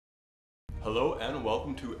Hello and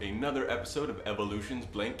welcome to another episode of Evolution's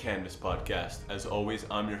Blank Canvas podcast. As always,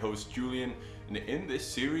 I'm your host Julian, and in this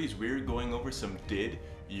series we're going over some Did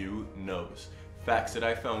You Knows. Facts that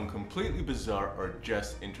I found completely bizarre or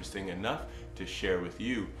just interesting enough to share with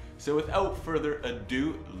you. So without further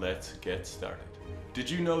ado, let's get started. Did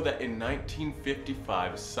you know that in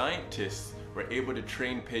 1955, scientists were able to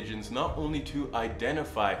train pigeons not only to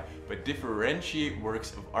identify but differentiate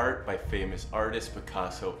works of art by famous artists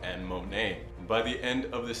Picasso and Monet? By the end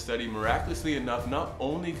of the study, miraculously enough, not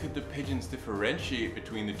only could the pigeons differentiate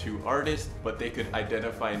between the two artists, but they could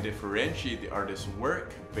identify and differentiate the artist's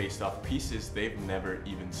work based off pieces they've never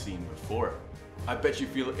even seen before. I bet you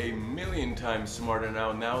feel a million times smarter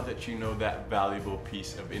now that you know that valuable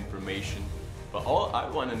piece of information. But all I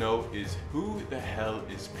want to know is who the hell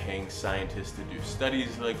is paying scientists to do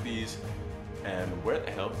studies like these, and where the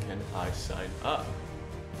hell can I sign up?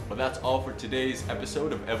 Well, that's all for today's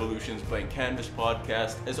episode of Evolution's Blank Canvas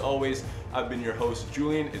podcast. As always, I've been your host,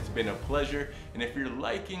 Julian. It's been a pleasure. And if you're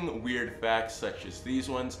liking weird facts such as these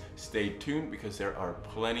ones, stay tuned because there are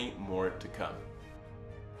plenty more to come.